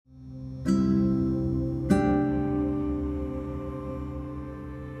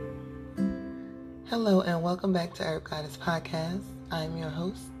Hello and welcome back to Herb Goddess Podcast. I'm your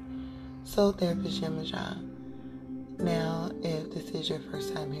host, Soul Therapist Yamaja. Now, if this is your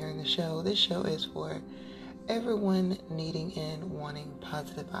first time hearing the show, this show is for everyone needing and wanting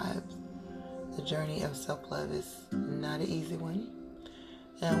positive vibes. The journey of self-love is not an easy one,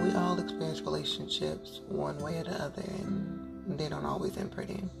 and we all experience relationships one way or the other, and they don't always end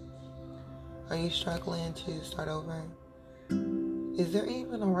pretty. Are you struggling to start over? Is there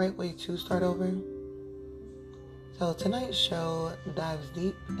even a right way to start over? So tonight's show dives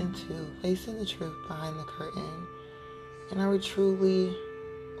deep into facing the truth behind the curtain. And are we truly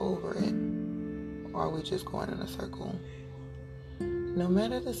over it? Or are we just going in a circle? No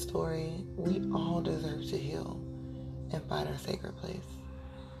matter the story, we all deserve to heal and find our sacred place.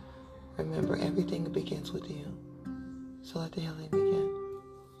 Remember, everything begins with you. So let the healing begin.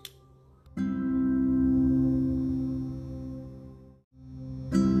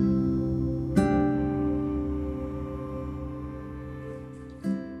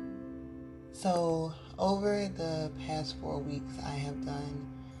 So, over the past 4 weeks, I have done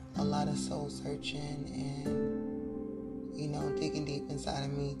a lot of soul searching and, digging deep inside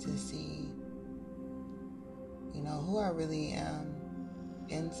of me to see, who I really am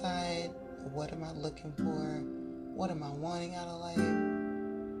inside. What am I looking for? What am I wanting out of life?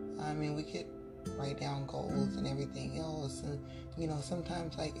 I mean, we could write down goals and everything else. And,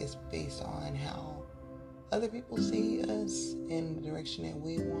 sometimes it's based on how other people see us in the direction that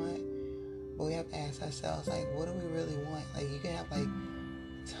we want. But we have to ask ourselves, what do we really want? You can have,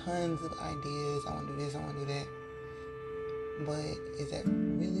 tons of ideas. I want to do this, I want to do that. But is that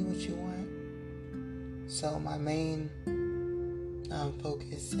really what you want? So my main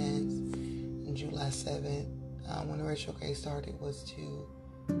focus since July 7th, when the retrograde started, was to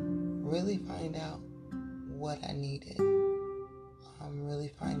really find out what I needed.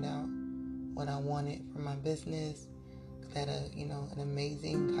 Really find out what I wanted for my business. I had an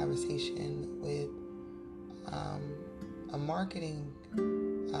amazing conversation with a marketing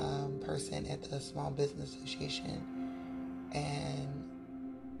person at the Small Business Association. And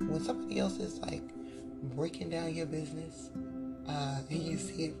when somebody else is breaking down your business, and you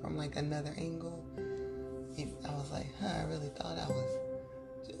see it from another angle, I was I really thought I was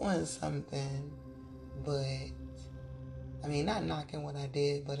doing something. But I mean, not knocking what I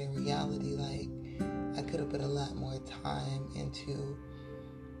did, but in reality, I could have put a lot more time into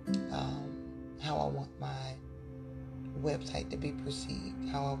how I want my website to be perceived,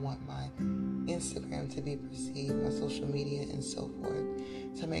 how I want my Instagram to be perceived, my social media and so forth,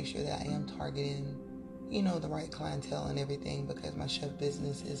 to make sure that I am targeting, the right clientele and everything, because my chef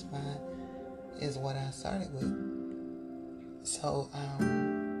business is what I started with. So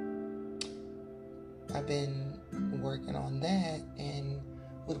I've been working on that, and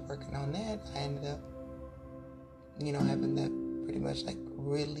with working on that, I ended up, having to pretty much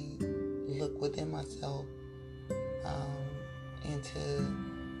really look within myself, into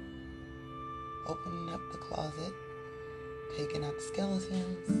opening up the closet, taking out the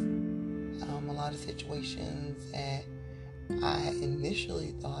skeletons. A lot of situations that I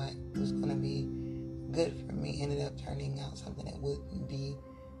initially thought was going to be good for me ended up turning out something that wouldn't be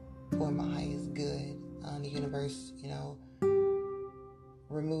for my highest good. The universe,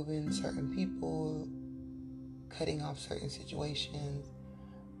 removing certain people, cutting off certain situations,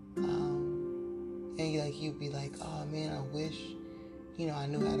 and you'd be oh man, I wish, I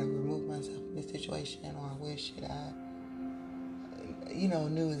knew how to remove myself from this situation, or I wish that I,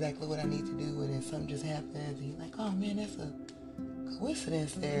 knew exactly what I need to do, and then something just happens, and you're oh man, that's a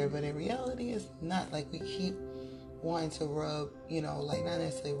coincidence there. But in reality, it's not. We keep wanting to rub, not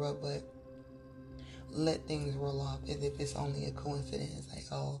necessarily rub, but let things roll off as if it's only a coincidence.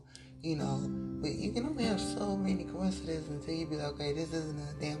 But you can only have so many coincidences until you be okay, this isn't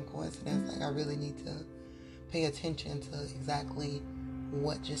a damn coincidence. I really need to pay attention to exactly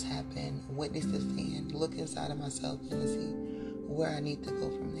what just happened, what this is saying, look inside of myself and to see where I need to go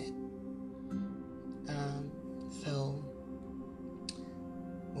from that. So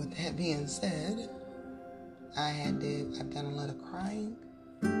with that being said, I've done a lot of crying.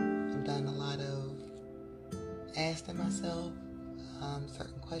 I've done a lot of asking myself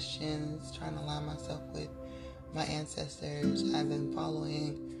certain questions, trying to align myself with my ancestors. I've been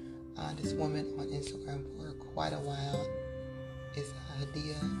following this woman on Instagram for quite a while. It's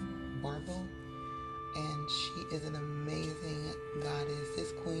Hadia Barbo, and she is an amazing goddess.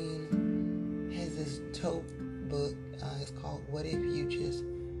 This queen has this dope book. It's called What If You Just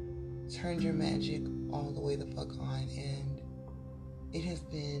Turned Your Magic All the Way the Fuck On, and it has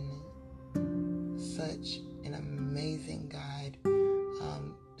been such an amazing guide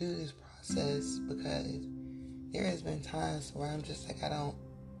through this process, because there has been times where I'm just like, I don't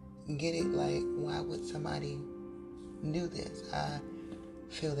get it. Like, why would somebody do this? I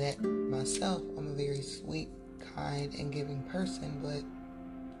feel that myself. I'm a very sweet, kind, and giving person, but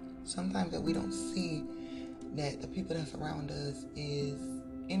sometimes that we don't see that the people that surround us is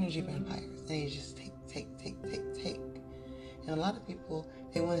energy vampires, and they just take. And a lot of people,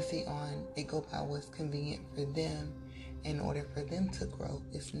 they want to see they go by what's convenient for them in order for them to grow.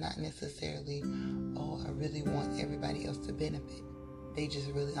 It's not necessarily, I really want everybody else to benefit. They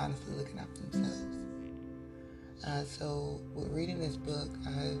just really honestly looking out for themselves. So with reading this book,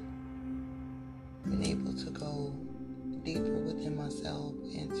 I've been able to go deeper within myself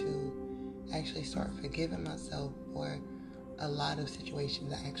and to actually start forgiving myself for a lot of situations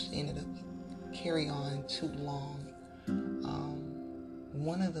that actually ended up carrying on too long.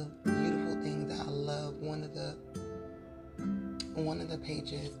 One of the beautiful things that I love, one of the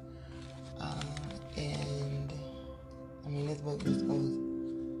pages, and I mean, this book just goes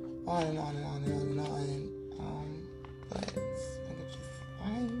on and on and on and on and on, but I can just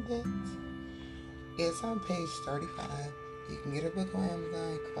find it. It's on page 35. You can get her book on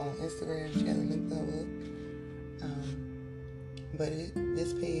Amazon, call on Instagram, share the link below. But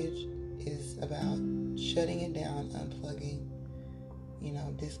this page is about shutting it down, unplugging,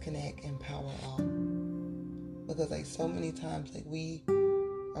 disconnect and power off. Because like so many times, like we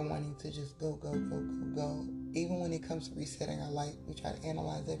are wanting to just go. Even when it comes to resetting our life, we try to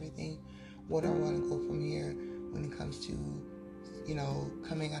analyze everything. What do I want to go from here? When it comes to,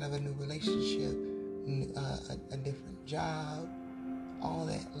 coming out of a new relationship, a different job, all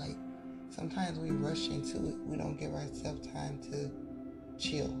that. Like sometimes we rush into it. We don't give ourselves time to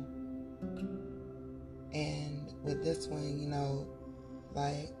chill. And with this one,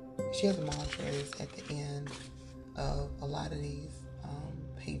 like she has mantras at the end of a lot of these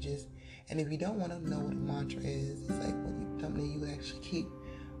pages. And if you don't want to know what a mantra is, it's like something you actually keep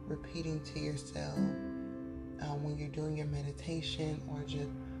repeating to yourself when you're doing your meditation or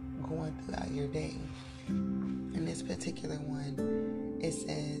just going throughout your day. In this particular one, it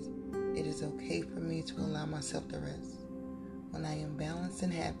says, "It is okay for me to allow myself to rest. When I am balanced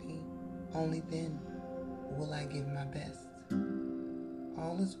and happy, only then will I give my best.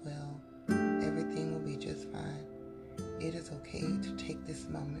 All is well. Everything will be just fine. It is okay to take this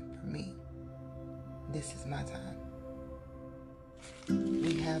moment for me. This is my time."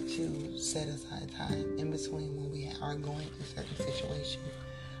 We have to set aside time in between when we are going through certain situations,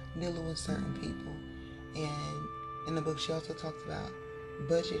 dealing with certain people. And in the book, she also talks about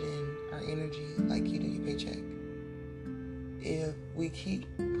budgeting our energy like you do your paycheck. If we keep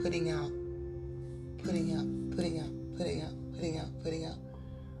putting out,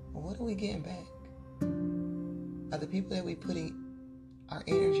 what are we getting back? Are the people that we putting our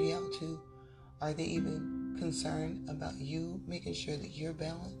energy out to, are they even concerned about you making sure that you're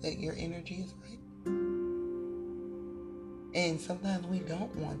balanced, that your energy is right? And sometimes we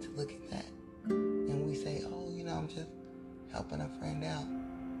don't want to look at that. And we say, I'm just helping a friend out.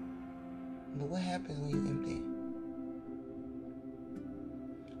 But what happens when you empty?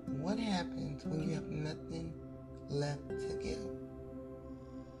 What happens when you have nothing left to give?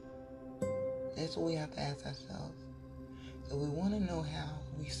 That's what we have to ask ourselves. So we want to know how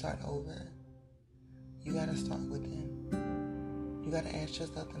we start over. You got to start within. You got to ask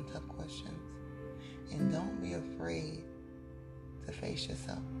yourself them tough questions. And don't be afraid to face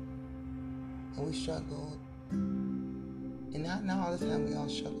yourself. And we struggle. And not all the time we all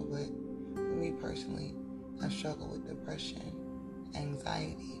struggle, but for me personally, I struggle with depression,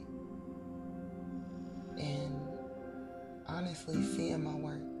 anxiety, and honestly seeing my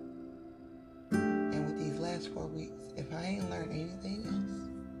work. And with these last 4 weeks, if I ain't learned anything else,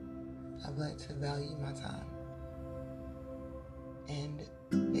 I've learned to value my time and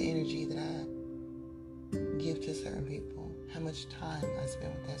the energy that I give to certain people, how much time I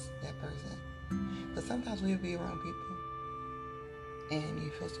spend with that person. But sometimes we'll be around people and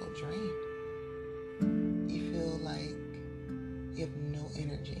you feel so drained. You feel like you have no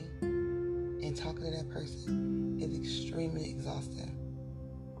energy. And talking to that person is extremely exhausting.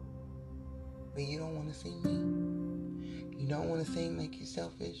 But you don't want to seem mean. You don't want to seem like you're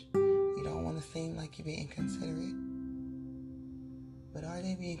selfish. You don't want to seem like you're being inconsiderate. But are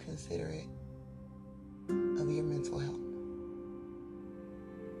they being considerate of your mental health?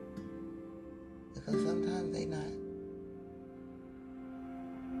 Because sometimes they not.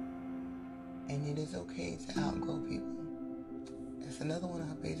 And it is okay to outgrow people. That's another one of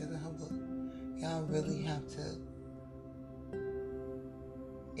her pages in her book. Y'all really have to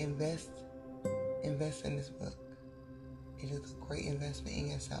invest in this book. It is a great investment in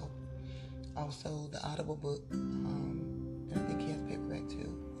yourself. Also, the Audible book, and I think he has paperback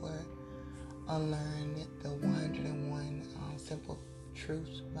too, for Unlearn the 101 Simple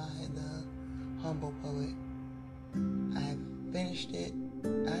Truths by the Humble Poet. I finished it.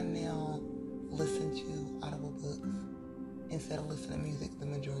 I now listen to Audible books instead of listening to music the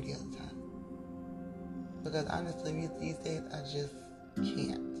majority of the time. Because honestly, music these days, I just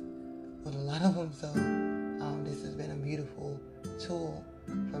can't with a lot of them. So this has been a beautiful tool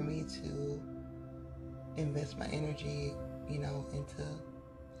for me to invest my energy, into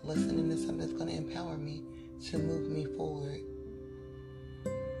listening to something that's going to empower me to move me forward.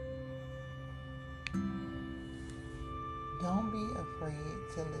 Don't be afraid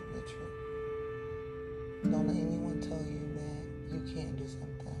to live your truth. Don't let anyone tell you that you can't do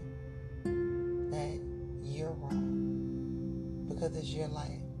something, that you're wrong, because it's your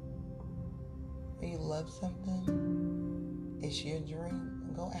life. When you love something, it's your dream,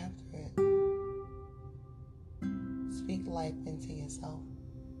 and go after it. Speak life into yourself.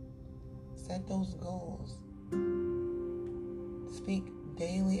 Set those goals. Speak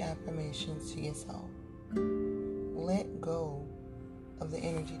daily affirmations to yourself. Let go of the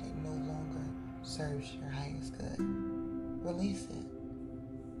energy that no longer serves your highest good. Release it.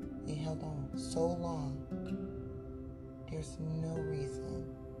 You held on so long. There's no reason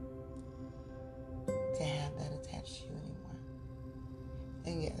to have that attached to you anymore.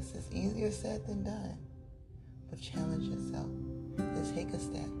 And yes, it's easier said than done. But challenge yourself to take a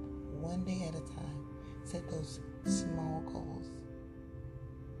step one day at a time. Set those small goals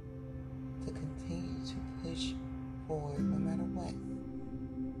to continue to push forward no matter what.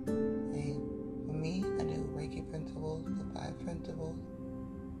 And for me, I do Reiki principles, the 5 principles.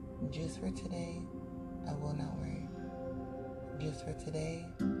 Just for today, I will not worry. Just for today,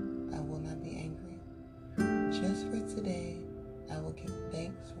 I will not be angry. Just for today, I will give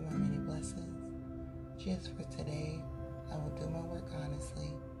thanks for my many blessings. Just for today, I will do my work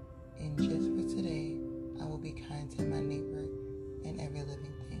honestly. And just for today, I will be kind to my neighbor and every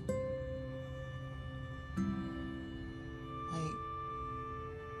living thing.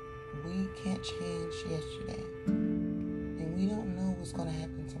 We can't change yesterday. And we don't know what's going to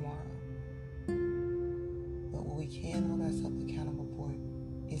happen tomorrow. But what we can hold ourselves accountable for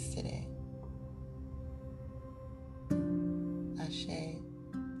is today. Ashe,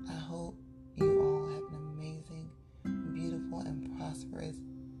 I hope you all have an amazing, beautiful, and prosperous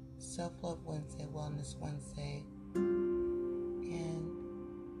Self-Love Wednesday, Wellness Wednesday, and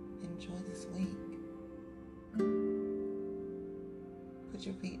enjoy this week. Put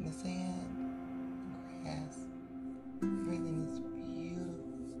your feet in the sand, the grass, breathe in this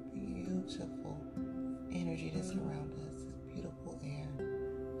beautiful energy that's around us, this beautiful air.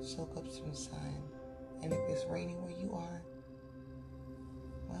 Soak up some sun, and if it's raining where you are,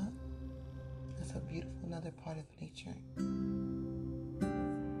 well, that's a beautiful another part of nature.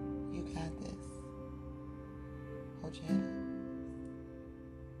 You got this. Hold your head up.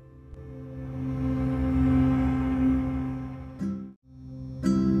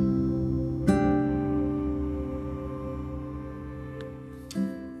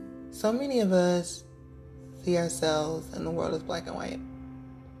 So many of us see ourselves and the world as black and white.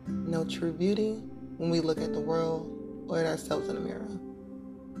 No true beauty when we look at the world or at ourselves in the mirror.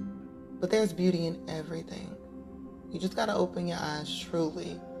 But there's beauty in everything. You just gotta open your eyes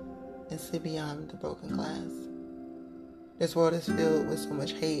truly and see beyond the broken glass. This world is filled with so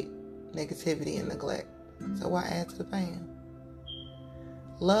much hate, negativity, and neglect. So why add to the pain?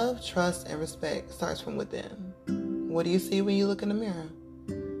 Love, trust, and respect starts from within. What do you see when you look in the mirror?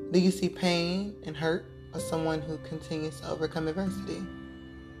 Do you see pain and hurt, or someone who continues to overcome adversity?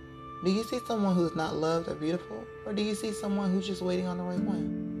 Do you see someone who's not loved or beautiful, or do you see someone who's just waiting on the right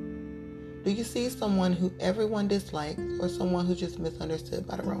one? Do you see someone who everyone dislikes, or someone who's just misunderstood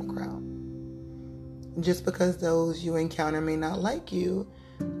by the wrong crowd? Just because those you encounter may not like you,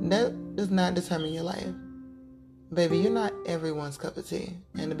 that does not determine your life. Baby, you're not everyone's cup of tea,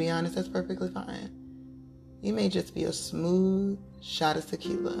 and to be honest, that's perfectly fine. You may just be a smooth shot of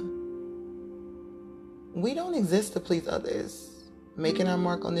tequila. We don't exist to please others. Making our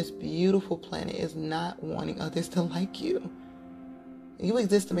mark on this beautiful planet is not wanting others to like you. You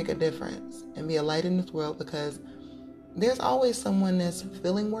exist to make a difference and be a light in this world, because there's always someone that's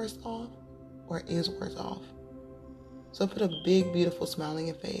feeling worse off or is worse off. So put a big, beautiful smile on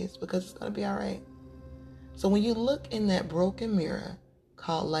your face, because it's going to be all right. So when you look in that broken mirror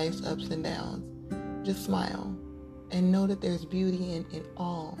called life's ups and downs, just smile and know that there's beauty in it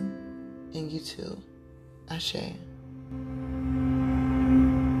all, and you too. Ashe.